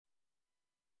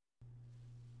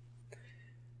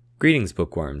Greetings,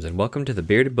 bookworms, and welcome to the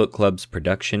Bearded Book Club's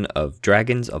production of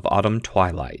Dragons of Autumn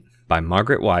Twilight by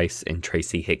Margaret Weiss and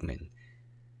Tracy Hickman.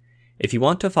 If you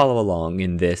want to follow along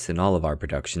in this and all of our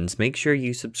productions, make sure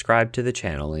you subscribe to the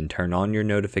channel and turn on your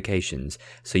notifications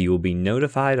so you will be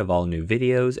notified of all new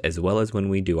videos as well as when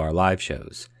we do our live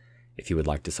shows. If you would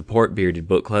like to support Bearded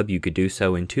Book Club, you could do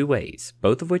so in two ways,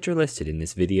 both of which are listed in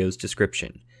this video's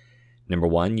description. Number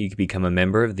one, you can become a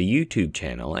member of the YouTube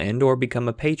channel and or become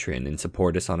a patron and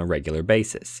support us on a regular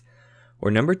basis. Or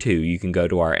number two, you can go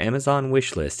to our Amazon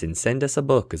wishlist and send us a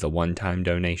book as a one-time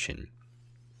donation.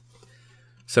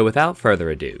 So without further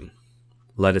ado,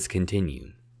 let us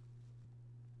continue.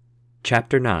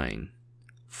 Chapter 9.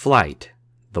 Flight,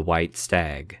 the White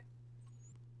Stag.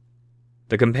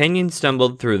 The companions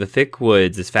stumbled through the thick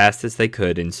woods as fast as they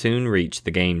could and soon reached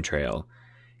the game trail.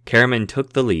 Caramon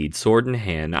took the lead, sword in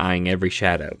hand, eyeing every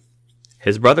shadow.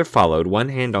 His brother followed, one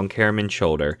hand on Caramon's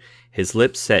shoulder, his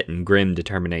lips set in grim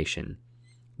determination.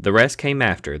 The rest came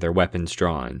after, their weapons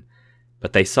drawn.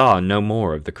 But they saw no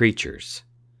more of the creatures.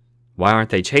 "Why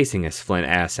aren't they chasing us?" Flint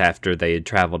asked after they had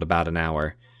traveled about an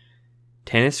hour.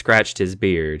 Tanis scratched his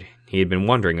beard. He had been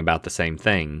wondering about the same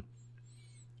thing.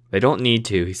 "They don't need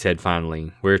to," he said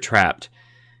finally. "We're trapped.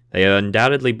 They have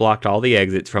undoubtedly blocked all the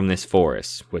exits from this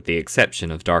forest, with the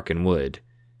exception of Darken Wood."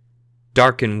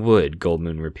 "Darken Wood,"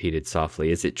 Goldmoon repeated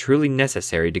softly. "Is it truly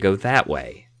necessary to go that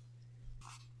way?"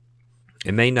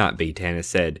 "It may not be," Tanis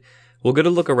said. "We'll get a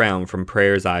look around from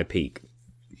Prayer's Eye Peak."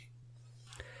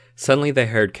 Suddenly they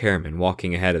heard Caramon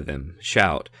walking ahead of them,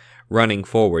 shout. Running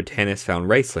forward, Tanis found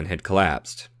Raceland had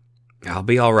collapsed. "I'll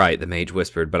be all right," the mage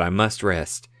whispered, "but I must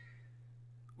rest."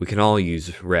 "We can all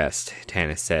use rest,"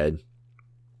 Tanis said.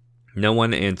 No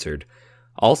one answered.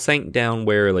 All sank down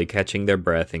wearily, catching their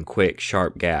breath in quick,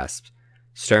 sharp gasps.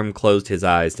 Sturm closed his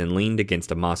eyes and leaned against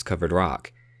a moss-covered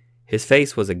rock. His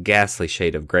face was a ghastly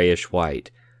shade of grayish-white.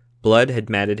 Blood had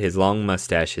matted his long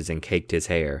mustaches and caked his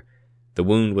hair. The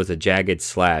wound was a jagged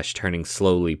slash, turning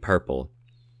slowly purple.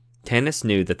 Tanis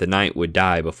knew that the knight would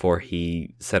die before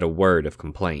he said a word of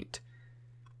complaint.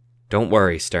 "Don't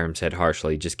worry," Sturm said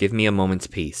harshly. "Just give me a moment's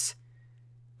peace."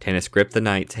 Tanis gripped the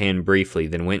knight's hand briefly,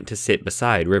 then went to sit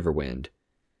beside Riverwind.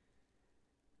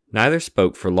 Neither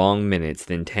spoke for long minutes,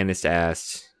 then Tanis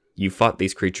asked, "You fought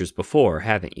these creatures before,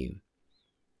 haven't you?"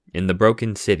 "In the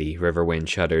Broken City," Riverwind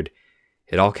shuddered.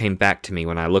 "It all came back to me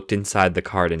when I looked inside the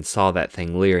cart and saw that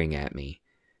thing leering at me.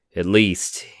 At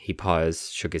least," he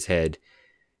paused, shook his head.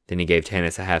 Then he gave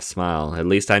Tanis a half-smile. "At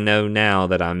least I know now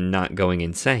that I'm not going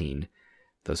insane.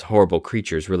 Those horrible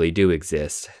creatures really do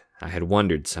exist. I had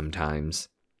wondered sometimes."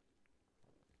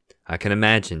 "I can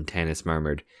imagine," Tanis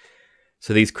murmured.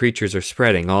 "So these creatures are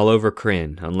spreading all over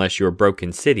Krynn, unless your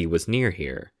Broken City was near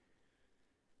here."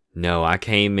 "No, I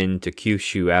came into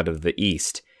Kyushu out of the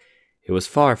east. It was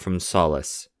far from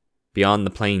Solace, beyond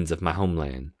the plains of my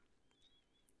homeland."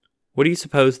 "What do you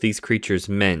suppose these creatures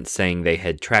meant saying they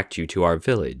had tracked you to our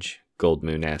village?"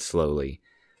 Goldmoon asked slowly,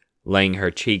 laying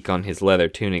her cheek on his leather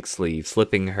tunic sleeve,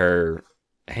 slipping her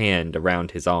hand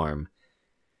around his arm.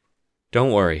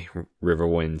 "Don't worry,"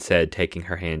 Riverwind said, taking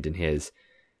her hand in his.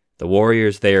 "The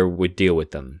warriors there would deal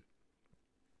with them."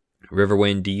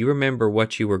 "Riverwind, do you remember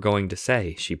what you were going to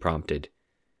say?" she prompted.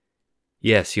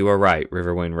 "Yes, you are right,"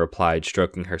 Riverwind replied,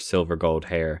 stroking her silver-gold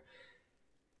hair.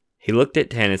 He looked at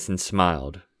Tanis and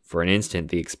smiled. For an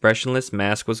instant, the expressionless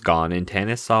mask was gone, and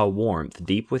Tanis saw warmth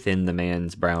deep within the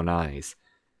man's brown eyes.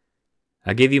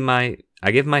 I give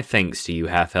my thanks to you,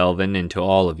 half-elven, and to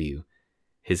all of you."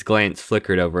 His glance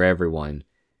flickered over everyone.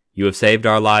 "You have saved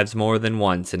our lives more than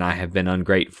once, and I have been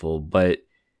ungrateful, but—"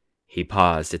 He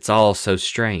paused. "It's all so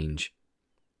strange."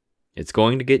 "It's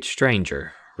going to get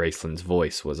stranger." Raceland's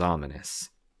voice was ominous.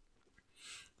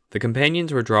 The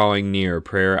companions were drawing near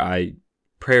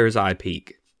Prayer's Eye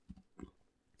Peak.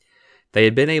 They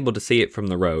had been able to see it from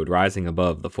the road, rising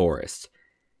above the forest.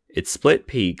 Its split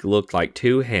peak looked like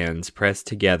two hands pressed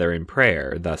together in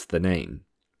prayer, thus the name.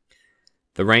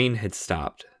 The rain had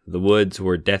stopped. The woods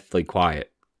were deathly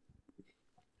quiet.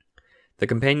 The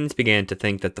companions began to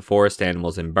think that the forest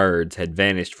animals and birds had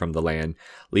vanished from the land,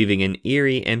 leaving an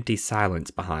eerie, empty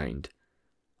silence behind.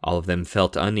 All of them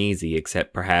felt uneasy,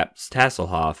 except perhaps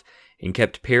Tasselhoff, and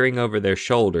kept peering over their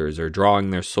shoulders or drawing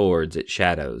their swords at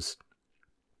shadows.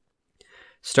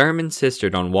 Sturm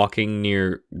insisted on walking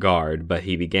near guard, but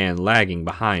he began lagging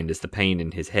behind as the pain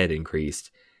in his head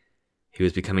increased. He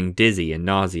was becoming dizzy and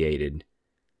nauseated.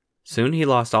 Soon he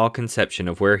lost all conception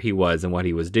of where he was and what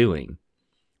he was doing.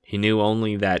 He knew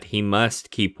only that he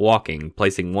must keep walking,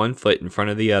 placing one foot in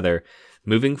front of the other,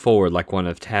 moving forward like one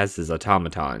of Taz's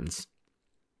automatons.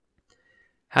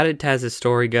 How did Taz's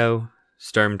story go?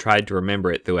 Sturm tried to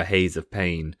remember it through a haze of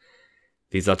pain.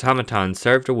 These automatons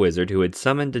served a wizard who had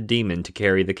summoned a demon to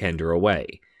carry the kender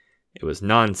away. It was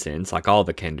nonsense, like all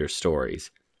the kender stories.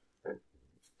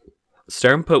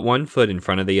 Sturm put one foot in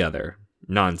front of the other.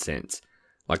 Nonsense.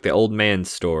 Like the old man's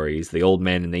stories, the old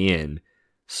man in the inn.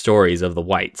 Stories of the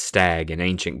white stag and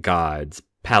ancient gods,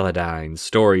 paladines,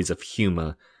 stories of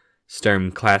Huma.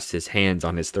 Sturm clasped his hands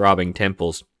on his throbbing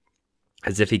temples,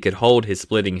 as if he could hold his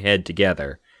splitting head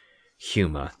together.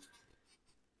 Huma.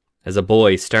 As a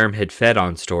boy, Sturm had fed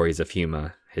on stories of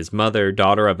Huma. His mother,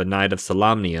 daughter of a knight of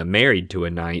Solamnia, married to a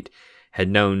knight, had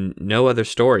known no other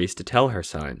stories to tell her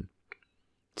son.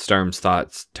 Sturm's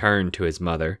thoughts turned to his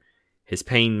mother, his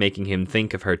pain making him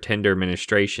think of her tender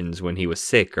ministrations when he was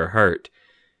sick or hurt.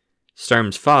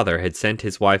 Sturm's father had sent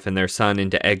his wife and their son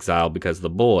into exile because the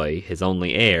boy, his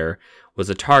only heir,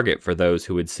 was a target for those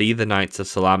who would see the knights of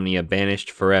Solamnia banished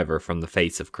forever from the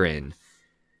face of Krynn.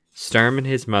 Sturm and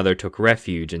his mother took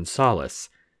refuge and solace.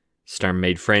 Sturm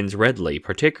made friends readily,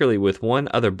 particularly with one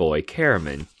other boy,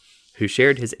 Karaman, who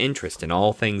shared his interest in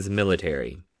all things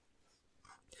military.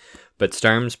 But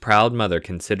Sturm's proud mother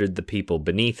considered the people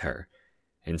beneath her,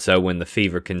 and so when the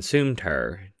fever consumed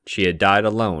her, she had died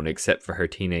alone except for her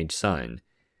teenage son.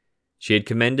 She had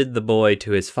commended the boy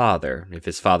to his father, if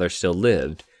his father still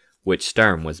lived, which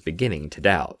Sturm was beginning to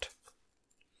doubt.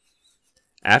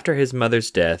 After his mother's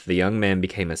death, the young man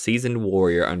became a seasoned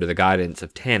warrior under the guidance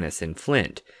of Tanis and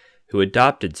Flint, who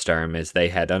adopted Sturm as they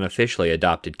had unofficially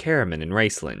adopted Karaman and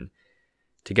Raceland.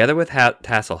 Together with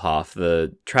Tasselhoff,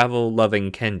 the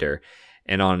travel-loving Kender,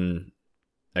 and on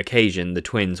occasion the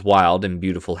twins' wild and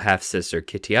beautiful half-sister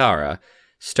Kitiara,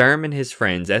 Sturm and his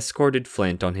friends escorted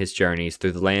Flint on his journeys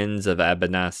through the lands of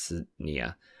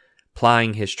Abanasinia,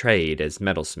 plying his trade as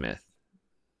metalsmith.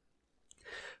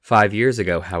 5 years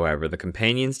ago, however, the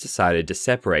companions decided to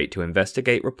separate to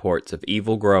investigate reports of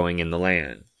evil growing in the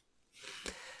land.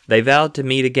 They vowed to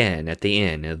meet again at the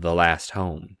inn of the last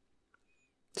home.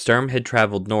 Sturm had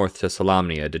traveled north to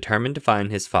Solamnia, determined to find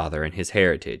his father and his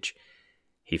heritage.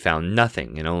 He found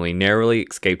nothing and only narrowly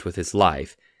escaped with his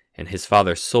life and his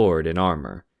father's sword and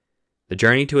armor. The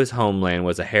journey to his homeland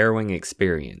was a harrowing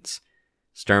experience.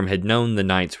 Sturm had known the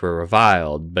knights were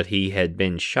reviled, but he had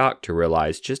been shocked to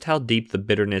realize just how deep the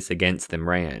bitterness against them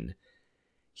ran.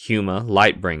 Huma,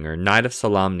 Lightbringer, Knight of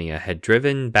Solamnia, had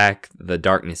driven back the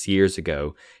darkness years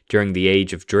ago during the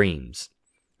Age of Dreams,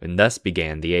 and thus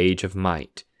began the Age of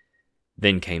Might.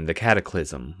 Then came the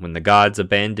Cataclysm, when the gods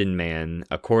abandoned man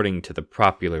according to the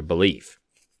popular belief.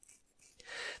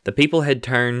 The people had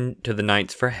turned to the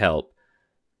knights for help,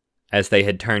 as they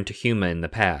had turned to Huma in the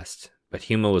past, but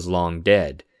Huma was long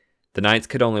dead. The knights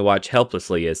could only watch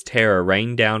helplessly as terror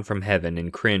rained down from heaven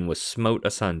and Krynn was smote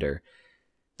asunder.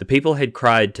 The people had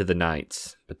cried to the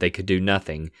knights, but they could do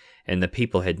nothing, and the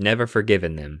people had never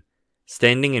forgiven them.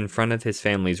 Standing in front of his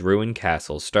family's ruined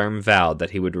castle, Sturm vowed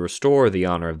that he would restore the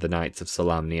honor of the knights of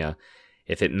Solamnia,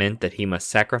 if it meant that he must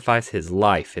sacrifice his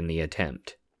life in the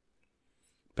attempt.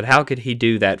 But how could he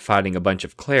do that fighting a bunch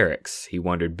of clerics? He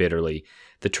wondered bitterly,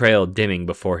 the trail dimming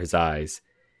before his eyes.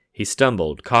 He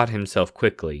stumbled, caught himself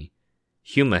quickly.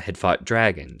 Huma had fought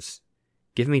dragons.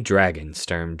 Give me dragons,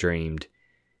 Sturm dreamed.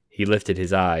 He lifted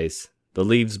his eyes. The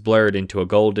leaves blurred into a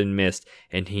golden mist,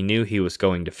 and he knew he was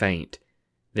going to faint.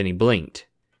 Then he blinked.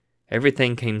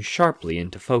 Everything came sharply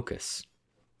into focus.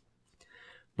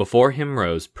 Before him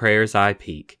rose Prayer's Eye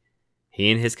Peak. He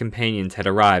and his companions had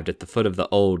arrived at the foot of the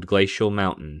old glacial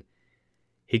mountain.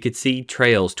 He could see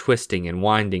trails twisting and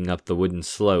winding up the wooden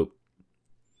slope.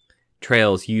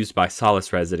 Trails used by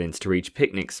Solace residents to reach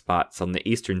picnic spots on the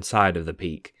eastern side of the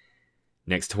peak.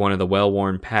 Next to one of the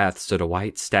well-worn paths stood a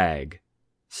white stag.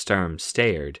 Sturm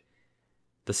stared.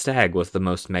 The stag was the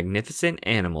most magnificent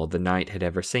animal the knight had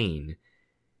ever seen.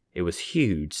 It was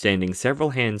huge, standing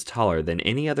several hands taller than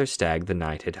any other stag the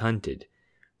knight had hunted.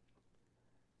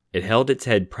 It held its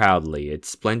head proudly, its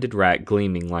splendid rack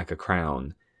gleaming like a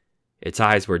crown. Its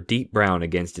eyes were deep brown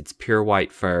against its pure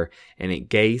white fur, and it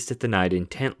gazed at the knight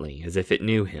intently, as if it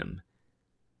knew him.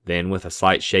 Then, with a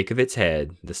slight shake of its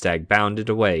head, the stag bounded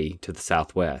away to the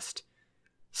southwest.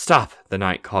 "Stop!" the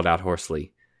knight called out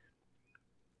hoarsely.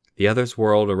 The others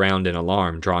whirled around in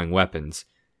alarm, drawing weapons.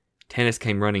 Tanis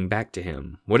came running back to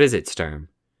him. "What is it, Sturm?"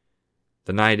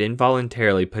 The knight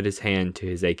involuntarily put his hand to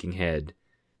his aching head.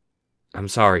 "I'm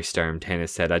sorry, Sturm," Tanis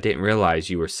said. "I didn't realize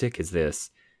you were sick as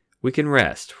this. We can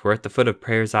rest. We're at the foot of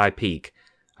Prayer's Eye Peak.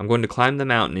 I'm going to climb the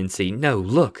mountain and see—" "No,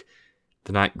 look!"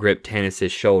 The knight gripped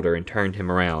Tanis' shoulder and turned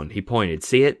him around. He pointed.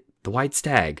 "See it? The white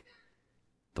stag."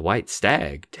 "The white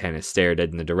stag?" Tanis stared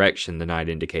in the direction the knight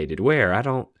indicated. "Where? I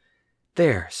don't—"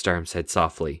 "There," Sturm said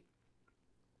softly.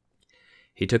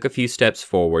 He took a few steps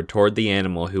forward toward the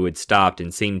animal who had stopped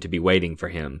and seemed to be waiting for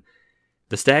him.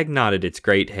 The stag nodded its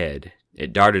great head.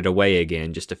 It darted away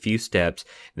again just a few steps,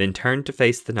 then turned to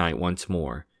face the knight once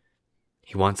more.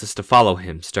 "He wants us to follow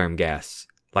him," Sturm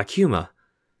gasped. "Like Huma."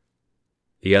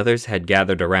 The others had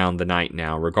gathered around the knight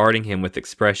now, regarding him with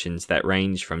expressions that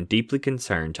ranged from deeply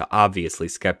concerned to obviously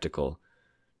skeptical.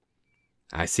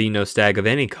 "I see no stag of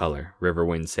any color,"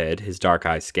 Riverwind said, his dark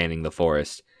eyes scanning the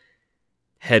forest.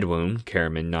 "Head wound,"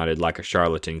 Karaman nodded like a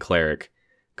charlatan cleric.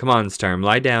 "Come on, Sturm,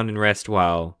 lie down and rest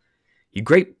while—" "You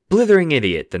great blithering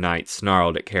idiot," the knight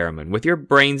snarled at Karaman. "With your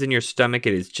brains in your stomach,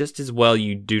 it is just as well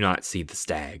you do not see the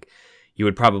stag. You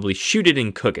would probably shoot it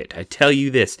and cook it. I tell you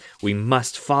this, we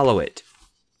must follow it."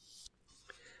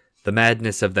 "The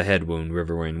madness of the head wound,"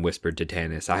 Riverwind whispered to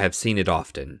Tanis. "I have seen it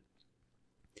often."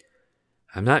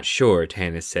 "I'm not sure,"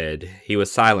 Tanis said. He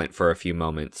was silent for a few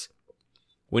moments.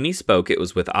 When he spoke, it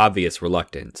was with obvious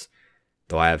reluctance.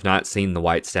 "Though I have not seen the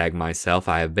white stag myself,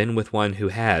 I have been with one who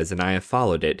has, and I have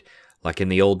followed it, like in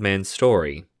the old man's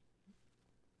story."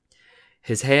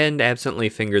 His hand absently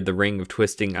fingered the ring of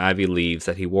twisting ivy leaves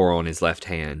that he wore on his left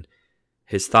hand.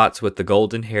 His thoughts with the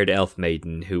golden-haired elf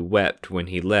maiden who wept when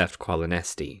he left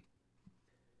Qualinesti.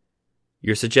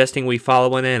 "You're suggesting we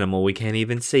follow an animal we can't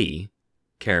even see?"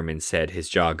 Karaman said, his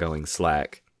jaw going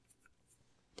slack.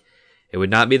 "It would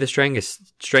not be the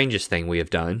strangest thing we have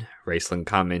done," Raceland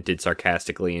commented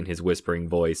sarcastically in his whispering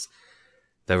voice.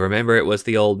 "Though remember, it was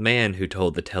the old man who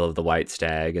told the tale of the white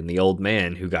stag, and the old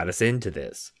man who got us into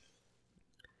this."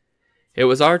 "It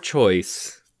was our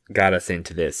choice got us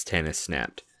into this," Tanis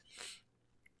snapped.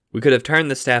 "We could have turned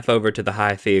the staff over to the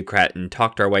High Theocrat and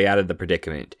talked our way out of the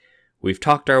predicament. We've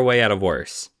talked our way out of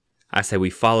worse. I say we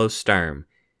follow Sturm.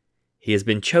 He has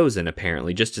been chosen,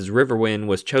 apparently, just as Riverwind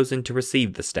was chosen to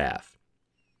receive the staff."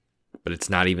 "But it's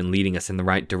not even leading us in the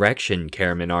right direction,"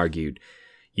 Karaman argued.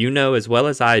 "You know as well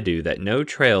as I do that no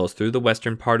trails through the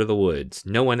western part of the woods.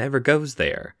 No one ever goes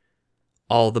there."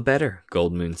 "All the better,"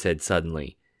 Goldmoon said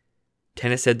suddenly.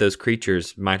 "Tanis said those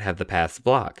creatures might have the paths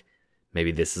blocked.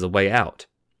 Maybe this is a way out.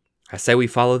 I say we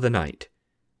follow the knight."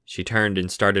 She turned and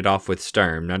started off with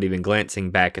Sturm, not even glancing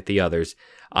back at the others,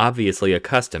 obviously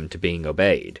accustomed to being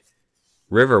obeyed.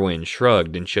 Riverwind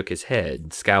shrugged and shook his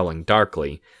head, scowling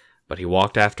darkly, but he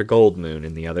walked after Goldmoon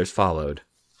and the others followed.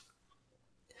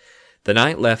 The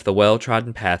knight left the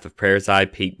well-trodden path of Prayer's Eye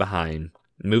Peak behind,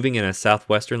 moving in a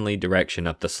southwesternly direction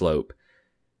up the slope.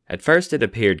 At first it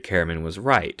appeared Karaman was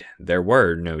right. There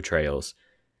were no trails.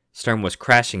 Sturm was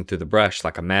crashing through the brush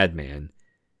like a madman.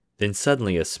 Then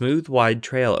suddenly a smooth, wide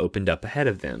trail opened up ahead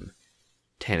of them.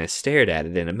 Tanis stared at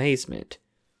it in amazement.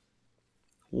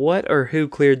 "What or who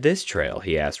cleared this trail?"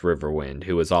 he asked Riverwind,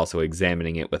 who was also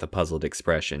examining it with a puzzled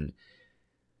expression.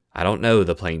 "I don't know,"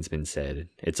 the plainsman said.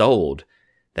 "It's old.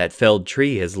 That felled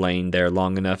tree has lain there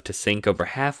long enough to sink over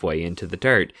halfway into the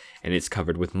dirt, and it's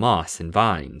covered with moss and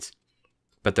vines.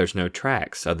 But there's no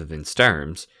tracks, other than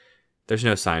Sturm's. There's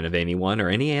no sign of anyone or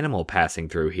any animal passing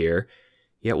through here.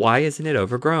 Yet why isn't it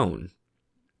overgrown?"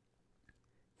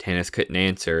 Tanis couldn't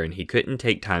answer, and he couldn't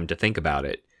take time to think about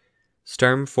it.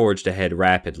 Sturm forged ahead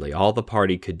rapidly. All the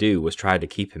party could do was try to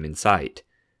keep him in sight.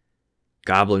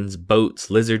 "Goblins,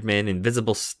 boats, lizard men,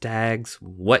 invisible stags.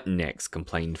 What next?"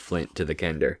 complained Flint to the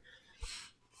Kender.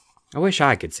 "I wish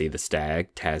I could see the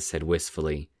stag," Taz said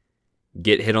wistfully.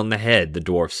 "Get hit on the head," the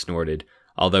dwarf snorted.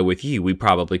 "Although with you, we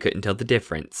probably couldn't tell the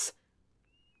difference."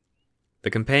 The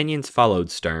companions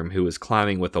followed Sturm, who was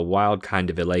climbing with a wild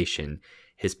kind of elation,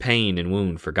 his pain and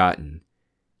wound forgotten.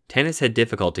 Tanis had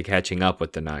difficulty catching up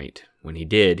with the knight. When he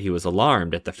did, he was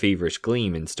alarmed at the feverish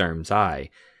gleam in Sturm's eye,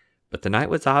 but the knight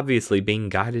was obviously being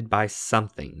guided by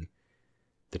something.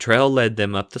 The trail led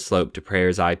them up the slope to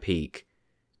Prayer's Eye Peak.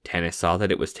 Tanis saw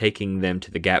that it was taking them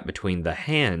to the gap between the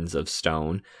hands of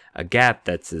stone, a gap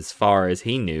that's as far as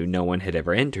he knew no one had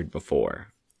ever entered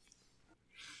before.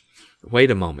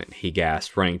 "Wait a moment," he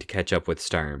gasped, running to catch up with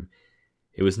Sturm.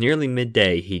 It was nearly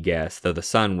midday, he guessed, though the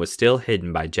sun was still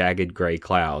hidden by jagged gray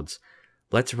clouds.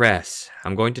 "Let's rest.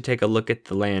 I'm going to take a look at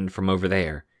the land from over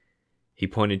there." He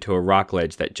pointed to a rock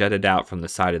ledge that jutted out from the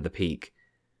side of the peak.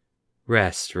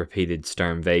 "Rest," repeated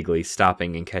Sturm vaguely,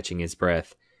 stopping and catching his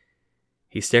breath.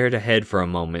 He stared ahead for a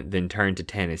moment, then turned to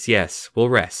Tanis. "Yes, we'll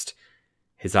rest."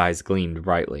 His eyes gleamed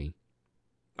brightly.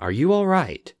 "Are you all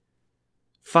right?"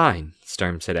 "Fine,"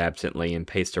 Sturm said absently and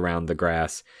paced around the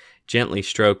grass, gently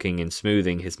stroking and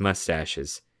smoothing his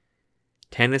mustaches.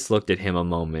 Tanis looked at him a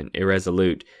moment,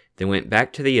 irresolute, then went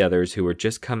back to the others who were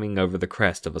just coming over the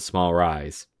crest of a small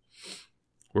rise.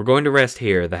 "We're going to rest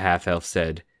here," the half-elf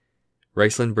said.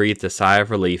 Raceland breathed a sigh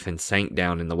of relief and sank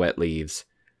down in the wet leaves.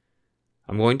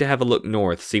 I'm going to have a look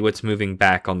north, see what's moving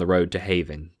back on the road to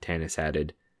Haven, Tanis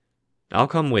added. I'll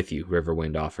come with you,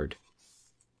 Riverwind offered.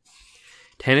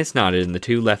 Tanis nodded and the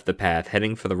two left the path,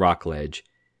 heading for the rock ledge.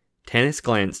 Tanis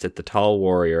glanced at the tall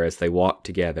warrior as they walked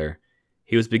together.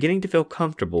 He was beginning to feel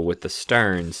comfortable with the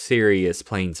stern, serious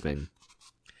plainsman.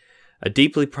 A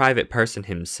deeply private person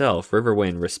himself,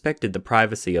 Riverwind respected the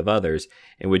privacy of others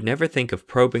and would never think of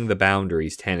probing the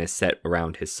boundaries Tanis set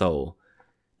around his soul.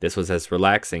 This was as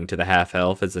relaxing to the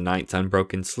half-elf as a night's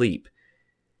unbroken sleep.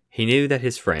 He knew that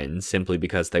his friends, simply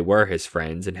because they were his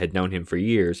friends and had known him for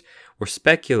years, were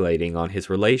speculating on his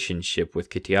relationship with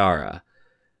Kitiara.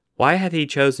 Why had he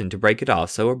chosen to break it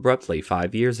off so abruptly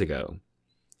 5 years ago?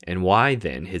 And why,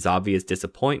 then, his obvious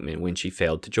disappointment when she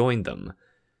failed to join them?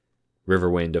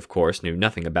 Riverwind, of course, knew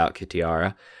nothing about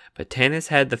Kitiara, but Tanis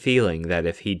had the feeling that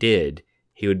if he did,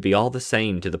 he would be all the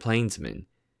same to the plainsman.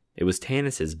 It was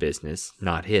Tanis's business,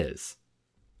 not his.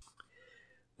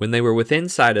 When they were within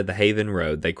sight of the Haven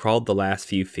Road, they crawled the last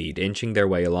few feet, inching their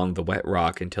way along the wet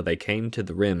rock until they came to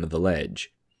the rim of the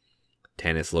ledge.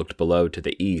 Tanis looked below to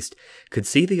the east, could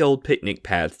see the old picnic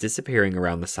paths disappearing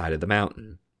around the side of the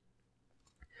mountain.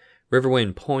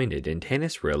 Riverwind pointed, and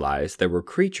Tanis realized there were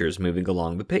creatures moving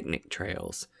along the picnic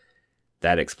trails.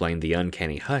 That explained the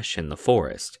uncanny hush in the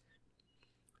forest.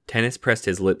 Tanis pressed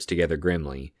his lips together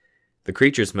grimly. The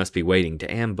creatures must be waiting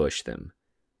to ambush them.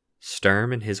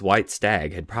 Sturm and his white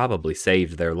stag had probably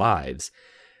saved their lives,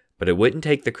 but it wouldn't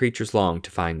take the creatures long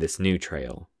to find this new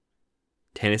trail.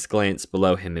 Tanis glanced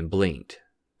below him and blinked.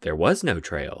 There was no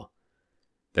trail.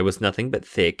 There was nothing but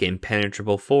thick,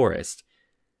 impenetrable forest.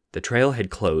 The trail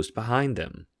had closed behind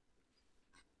them.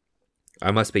 I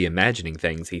must be imagining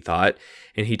things, he thought,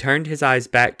 and he turned his eyes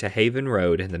back to Haven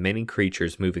Road and the many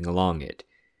creatures moving along it.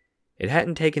 It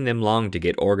hadn't taken them long to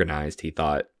get organized, he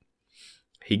thought.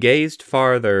 He gazed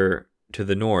farther to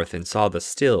the north and saw the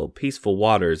still, peaceful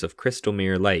waters of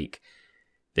Crystalmere Lake.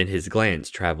 Then his glance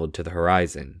traveled to the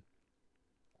horizon.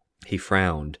 He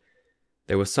frowned.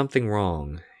 There was something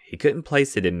wrong. He couldn't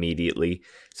place it immediately,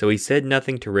 so he said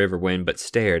nothing to Riverwind but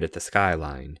stared at the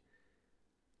skyline.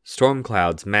 Storm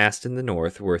clouds massed in the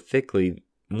north were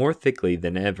more thickly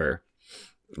than ever,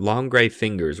 long gray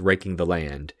fingers raking the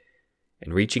land.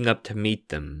 And reaching up to meet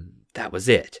them, that was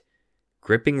it.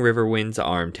 Gripping Riverwind's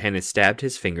arm, Tanis stabbed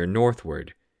his finger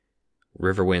northward.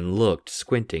 Riverwind looked,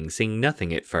 squinting, seeing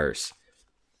nothing at first.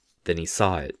 Then he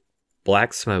saw it.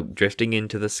 Black smoke drifting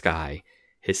into the sky.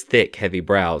 His thick, heavy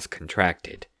brows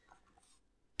contracted.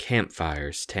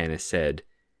 Campfires, Tanis said.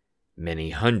 Many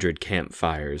hundred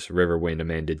campfires, Riverwind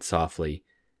amended softly.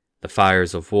 The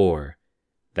fires of war.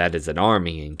 That is an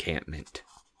army encampment.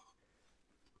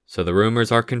 So the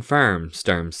rumors are confirmed,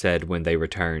 Sturm said when they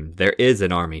returned. There is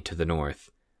an army to the north.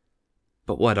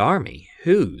 But what army?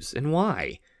 Whose? And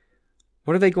why?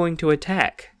 What are they going to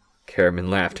attack? Caraman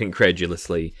laughed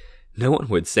incredulously. No one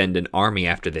would send an army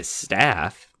after this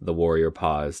staff, the warrior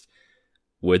paused.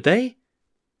 Would they?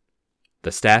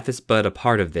 The staff is but a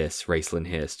part of this, Raistlin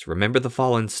hissed. Remember the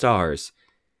fallen stars.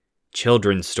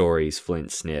 Children's stories,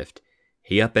 Flint sniffed.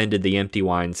 He upended the empty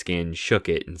wineskin, shook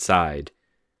it, and sighed.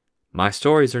 My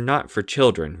stories are not for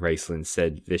children, Raistlin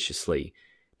said viciously,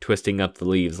 twisting up the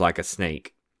leaves like a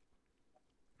snake.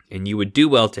 And you would do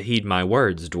well to heed my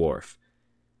words, dwarf.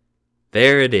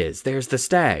 There it is, there's the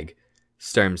stag,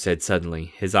 Sturm said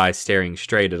suddenly, his eyes staring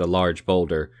straight at a large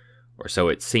boulder, or so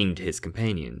it seemed to his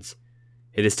companions.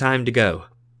 It is time to go.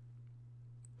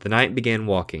 The knight began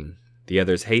walking. The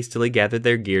others hastily gathered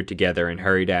their gear together and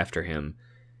hurried after him.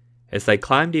 As they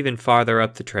climbed even farther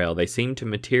up the trail, they seemed to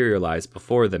materialize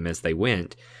before them as they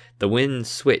went. The wind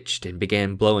switched and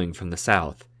began blowing from the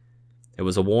south. It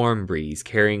was a warm breeze,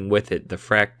 carrying with it the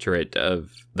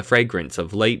fragrance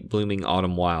of late-blooming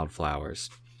autumn wildflowers.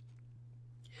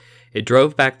 It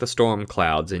drove back the storm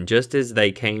clouds, and just as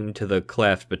they came to the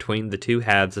cleft between the two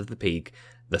halves of the peak,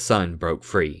 the sun broke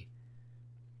free.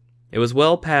 It was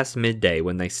well past midday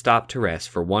when they stopped to rest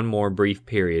for one more brief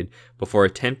period before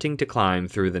attempting to climb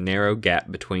through the narrow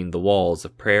gap between the walls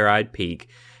of Prairie-Eyed Peak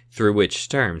through which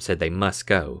Sturm said they must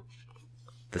go.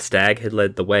 The stag had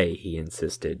led the way, he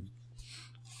insisted.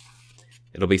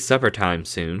 It'll be supper time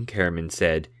soon, Caraman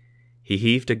said. He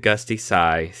heaved a gusty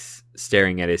sigh,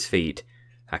 staring at his feet.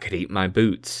 I could eat my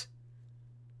boots.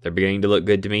 They're beginning to look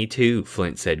good to me too,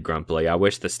 Flint said grumpily. I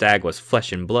wish the stag was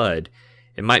flesh and blood.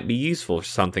 It might be useful for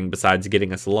something besides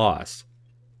getting us lost.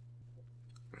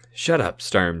 Shut up,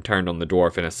 Sturm turned on the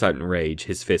dwarf in a sudden rage,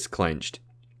 his fist clenched.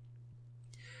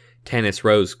 Tanis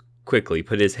rose quickly,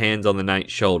 put his hands on the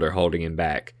knight's shoulder, holding him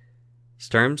back.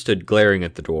 Sturm stood glaring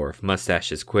at the dwarf,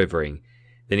 mustaches quivering.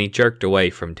 Then he jerked away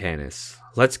from Tanis.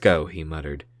 Let's go, he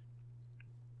muttered.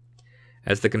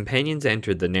 As the companions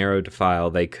entered the narrow defile,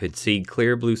 they could see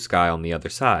clear blue sky on the other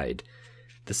side.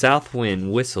 The south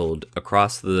wind whistled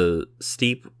across the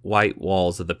steep white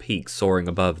walls of the peak soaring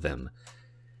above them.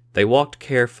 They walked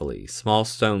carefully, small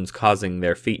stones causing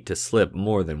their feet to slip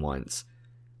more than once.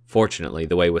 Fortunately,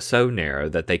 the way was so narrow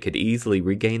that they could easily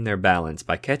regain their balance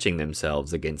by catching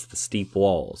themselves against the steep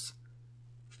walls.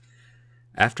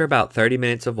 After about 30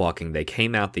 minutes of walking, they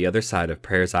came out the other side of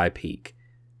Prayer's Eye Peak.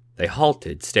 They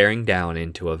halted, staring down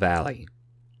into a valley.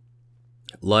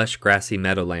 Lush, grassy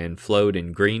meadowland flowed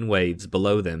in green waves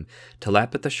below them to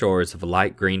lap at the shores of a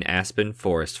light green aspen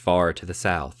forest far to the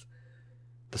south.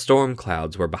 The storm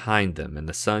clouds were behind them, and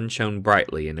the sun shone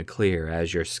brightly in a clear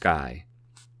azure sky.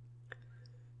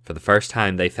 For the first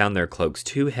time they found their cloaks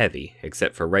too heavy,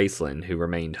 except for Raistlin, who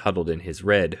remained huddled in his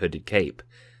red hooded cape.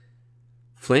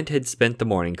 Flint had spent the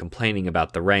morning complaining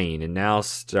about the rain, and now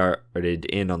started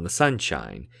in on the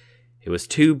sunshine. It was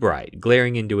too bright,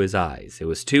 glaring into his eyes. It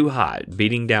was too hot,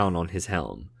 beating down on his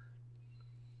helm.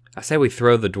 "I say we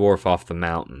throw the dwarf off the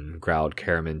mountain," growled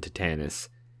Caramon to Tanis.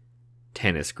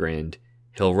 Tanis grinned.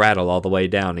 "He'll rattle all the way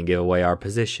down and give away our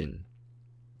position."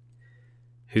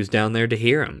 "Who's down there to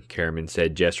hear him?" Caramon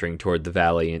said, gesturing toward the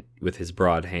valley with his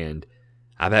broad hand.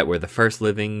 "I bet we're the first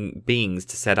living beings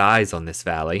to set eyes on this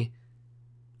valley."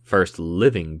 "First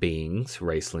living beings,"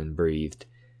 Raistlin breathed.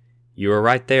 "You are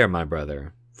right there, my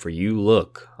brother, for you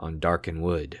look on Darken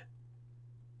Wood."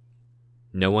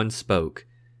 No one spoke.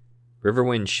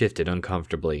 Riverwind shifted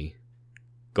uncomfortably.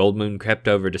 Goldmoon crept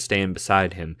over to stand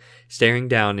beside him, staring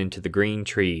down into the green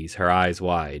trees, her eyes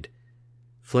wide.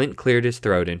 Flint cleared his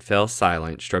throat and fell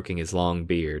silent, stroking his long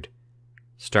beard.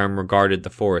 Sturm regarded the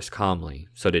forest calmly.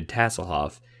 So did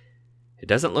Tasselhoff. "It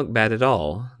doesn't look bad at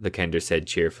all," the Kender said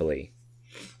cheerfully.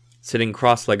 Sitting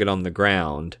cross-legged on the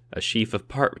ground, a sheaf of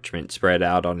parchment spread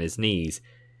out on his knees,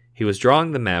 he was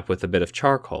drawing the map with a bit of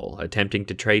charcoal, attempting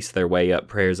to trace their way up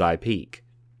Prayer's Eye Peak.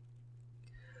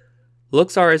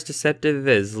 "Looks are as deceptive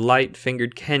as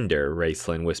light-fingered Kender,"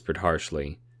 Raistlin whispered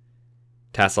harshly.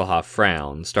 Tasselhoff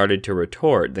frowned, started to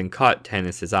retort, then caught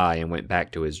Tanis's eye and went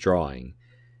back to his drawing.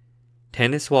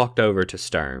 Tanis walked over to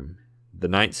Sturm. The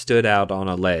knight stood out on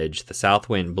a ledge, the south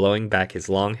wind blowing back his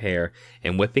long hair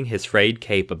and whipping his frayed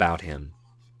cape about him.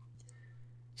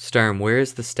 "Sturm, where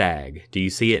is the stag? Do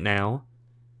you see it now?"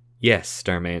 "Yes,"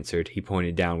 Sturm answered. He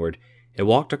pointed downward. "It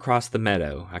walked across the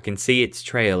meadow. I can see its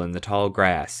trail in the tall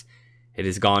grass. It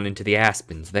has gone into the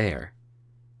aspens there."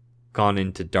 "Gone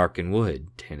into Darken Wood,"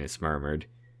 Tanis murmured.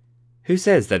 "Who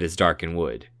says that is Darken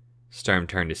Wood?" Sturm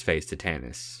turned his face to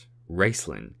Tanis.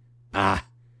 "Raistlin." "Ah!"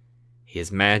 "He is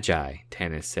Magi,"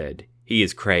 Tanis said. "He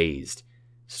is crazed,"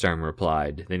 Sturm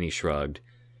replied. Then he shrugged.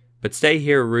 "But stay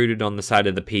here rooted on the side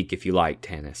of the peak if you like,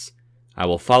 Tanis. I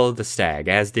will follow the stag,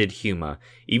 as did Huma,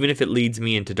 even if it leads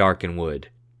me into Darken Wood."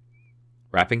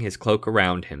 Wrapping his cloak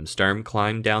around him, Sturm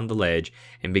climbed down the ledge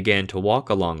and began to walk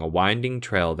along a winding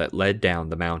trail that led down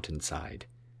the mountainside.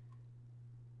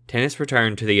 Tanis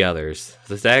returned to the others.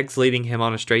 "The stag's leading him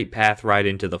on a straight path right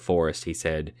into the forest," he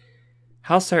said.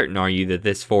 "How certain are you that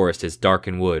this forest is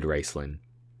Darken Wood, Raistlin?"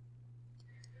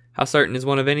 "How certain is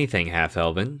one of anything,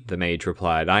 half-elven?" the mage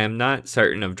replied. "I am not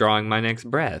certain of drawing my next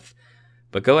breath.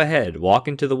 But go ahead, walk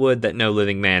into the wood that no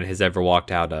living man has ever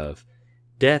walked out of.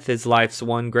 Death is life's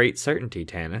one great certainty,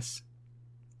 Tanis."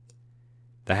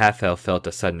 The half-elf felt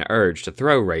a sudden urge to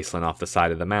throw Raistlin off the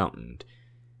side of the mountain.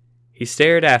 He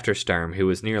stared after Sturm, who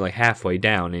was nearly halfway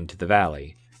down into the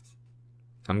valley.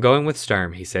 "I'm going with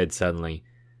Sturm," he said suddenly,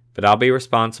 "but I'll be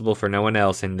responsible for no one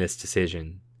else in this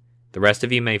decision. The rest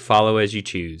of you may follow as you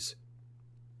choose."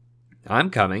 "I'm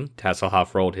coming."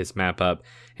 Tasselhoff rolled his map up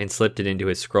and slipped it into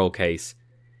his scroll case.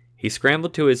 He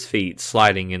scrambled to his feet,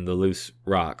 sliding in the loose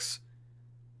rocks.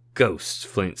 "Ghosts,"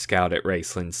 Flint scowled at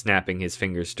Raistlin, snapping his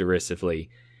fingers derisively,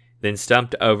 then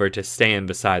stumped over to stand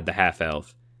beside the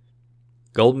half-elf.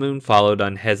 Goldmoon followed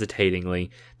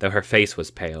unhesitatingly, though her face was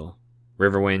pale.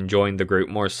 Riverwind joined the group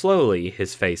more slowly,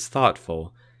 his face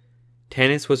thoughtful.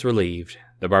 Tanis was relieved.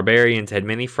 The barbarians had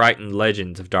many frightened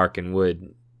legends of Darken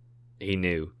Wood, he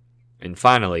knew. And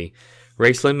finally,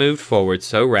 Raistlin moved forward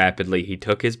so rapidly he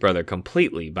took his brother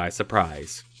completely by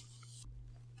surprise.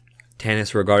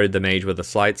 Tanis regarded the mage with a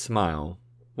slight smile.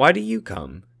 "Why do you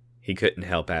come?" he couldn't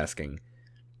help asking.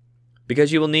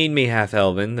 "Because you will need me,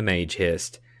 half-elven," the mage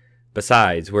hissed.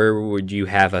 "Besides, where would you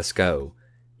have us go?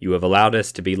 You have allowed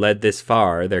us to be led this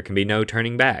far, there can be no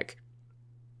turning back."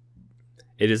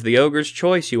 "It is the ogre's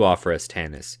choice you offer us,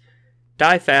 Tanis.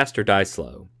 Die fast or die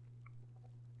slow."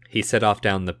 He set off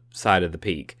down the side of the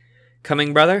peak.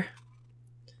 "Coming, brother?"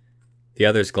 The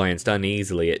others glanced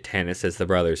uneasily at Tanis as the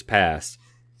brothers passed.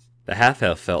 The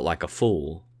half-elf felt like a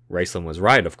fool. Raceland was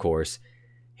right, of course.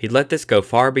 He'd let this go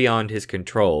far beyond his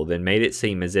control, then made it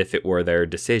seem as if it were their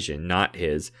decision, not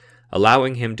his,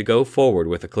 allowing him to go forward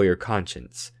with a clear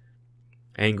conscience.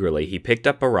 Angrily, he picked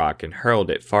up a rock and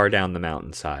hurled it far down the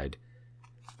mountainside.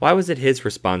 Why was it his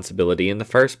responsibility in the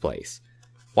first place?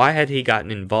 Why had he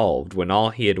gotten involved when all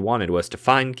he had wanted was to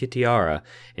find Kitiara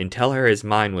and tell her his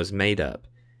mind was made up?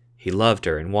 He loved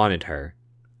her and wanted her.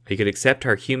 He could accept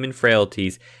her human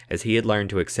frailties as he had learned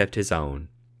to accept his own.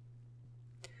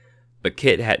 But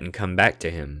Kit hadn't come back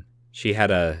to him. She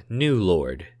had a new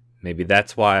lord. Maybe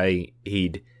that's why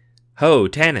he'd... "Ho,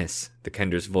 Tanis!" The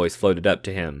Kender's voice floated up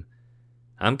to him.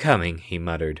 "I'm coming," he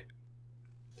muttered.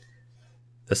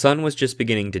 The sun was just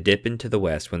beginning to dip into the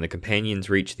west when the companions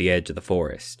reached the edge of the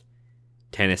forest.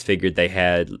 Tanis figured they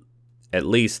had at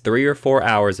least 3 or 4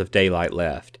 hours of daylight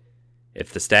left.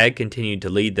 If the stag continued to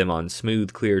lead them on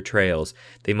smooth, clear trails,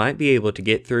 they might be able to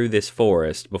get through this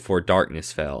forest before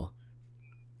darkness fell.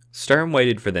 Sturm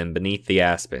waited for them beneath the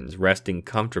aspens, resting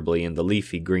comfortably in the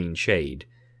leafy green shade.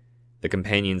 The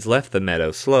companions left the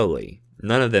meadow slowly,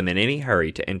 none of them in any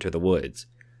hurry to enter the woods.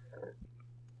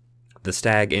 "The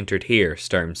stag entered here,"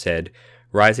 Sturm said,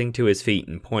 rising to his feet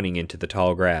and pointing into the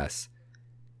tall grass.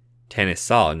 Tanis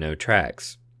saw no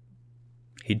tracks.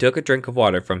 He took a drink of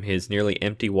water from his nearly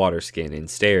empty water skin and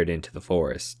stared into the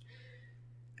forest.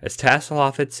 As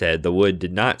Tasselhoff had said, the wood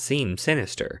did not seem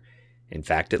sinister. In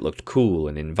fact, it looked cool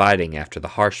and inviting after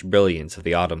the harsh brilliance of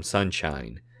the autumn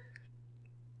sunshine.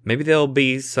 "Maybe there'll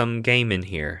be some game in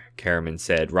here," Karaman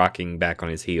said, rocking back on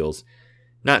his heels.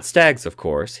 "Not stags, of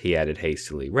course," he added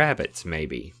hastily. "Rabbits,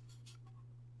 maybe."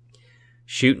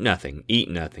 "Shoot nothing, eat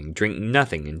nothing, drink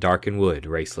nothing in darkened wood,"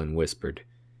 Raceland whispered.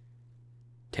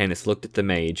 Tanis looked at the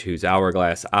mage, whose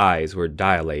hourglass eyes were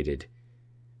dilated.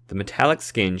 The metallic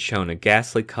skin shone a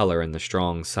ghastly color in the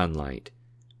strong sunlight.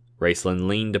 Raceland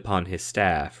leaned upon his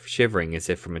staff, shivering as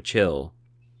if from a chill.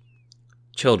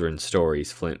 "Children's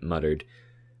stories," Flint muttered,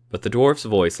 but the dwarf's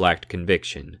voice lacked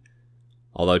conviction.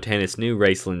 Although Tanis knew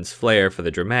Raceland's flair for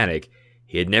the dramatic,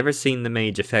 he had never seen the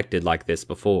mage affected like this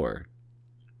before.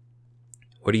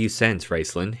 "What do you sense,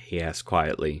 Raceland?" he asked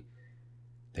quietly.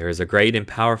 "There is a great and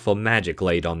powerful magic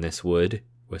laid on this wood,"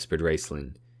 whispered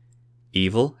Raceland.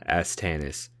 "Evil?" asked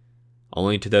Tanis.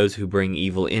 "Only to those who bring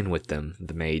evil in with them,"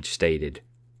 the mage stated.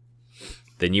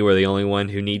 "Then you are the only one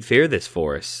who need fear this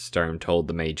forest," Sturm told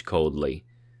the mage coldly.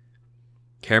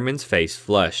 Karaman's face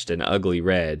flushed an ugly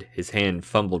red. His hand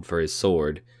fumbled for his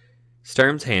sword.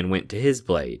 Sturm's hand went to his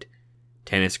blade.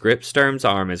 Tanis gripped Sturm's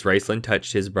arm as Raceland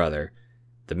touched his brother.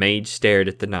 The mage stared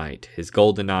at the night, his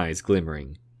golden eyes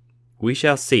glimmering. "We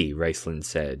shall see," Raceland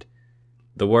said.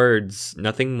 The words,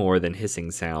 nothing more than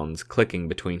hissing sounds, clicking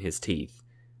between his teeth.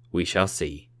 "We shall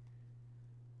see."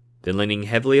 Then leaning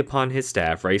heavily upon his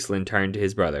staff, Raceland turned to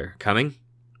his brother. "Coming?"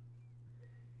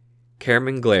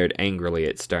 Karaman glared angrily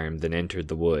at Sturm, then entered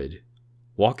the wood,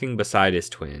 walking beside his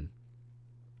twin.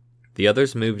 The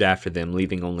others moved after them,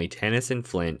 leaving only Tanis and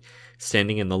Flint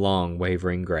standing in the long,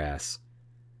 wavering grass.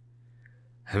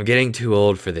 "I'm getting too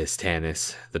old for this,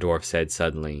 Tanis," the dwarf said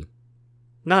suddenly.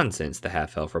 "Nonsense," the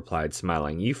half-elf replied,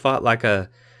 smiling. "You fought like a—"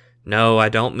 "No, I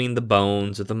don't mean the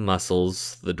bones or the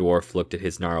muscles," the dwarf looked at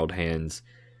his gnarled hands.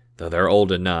 "Though they're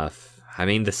old enough. I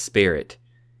mean the spirit.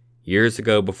 Years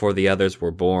ago, before the others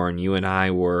were born, you and I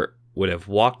would have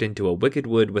walked into a wicked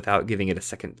wood without giving it a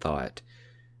second thought.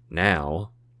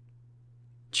 Now—"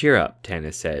 "Cheer up,"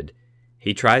 Tanis said.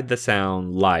 He tried to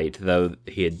sound light, though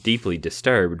he had deeply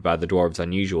disturbed by the dwarf's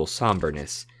unusual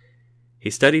somberness. He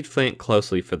studied Flint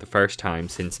closely for the first time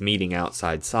since meeting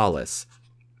outside Solace.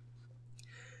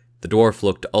 The dwarf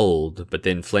looked old, but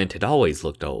then Flint had always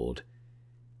looked old.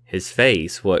 His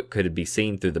face, what could be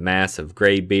seen through the mass of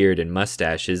gray beard and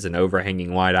mustaches and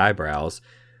overhanging white eyebrows,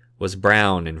 was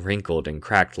brown and wrinkled and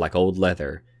cracked like old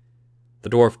leather. The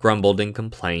dwarf grumbled and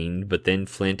complained, but then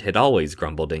Flint had always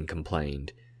grumbled and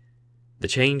complained. The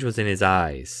change was in his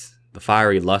eyes. The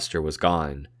fiery luster was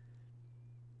gone.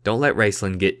 "Don't let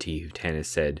Raceland get to you," Tanis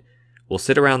said. "We'll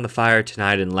sit around the fire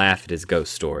tonight and laugh at his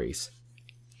ghost stories."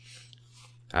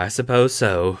 "I suppose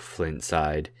so," Flint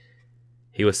sighed.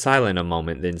 He was silent a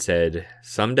moment, then said,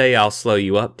 "Someday I'll slow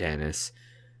you up, Tanis.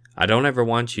 I don't ever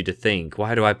want you to think,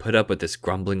 why do I put up with this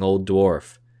grumbling old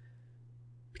dwarf?"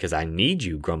 "Because I need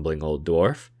you, grumbling old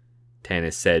dwarf,"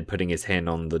 Tanis said, putting his hand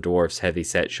on the dwarf's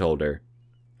heavy-set shoulder.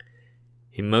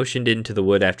 He motioned into the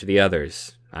wood after the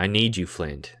others. "I need you,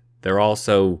 Flint. They're all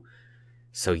so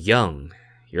young.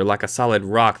 You're like a solid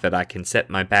rock that I can set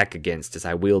my back against as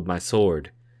I wield my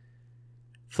sword."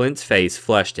 Flint's face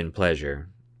flushed in pleasure.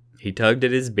 He tugged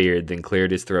at his beard, then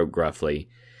cleared his throat gruffly.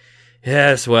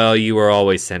 "Yes, well, you were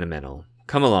always sentimental.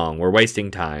 Come along, we're wasting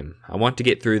time. I want to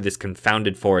get through this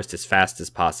confounded forest as fast as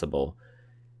possible.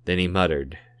 Then he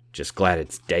muttered, just glad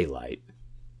it's daylight.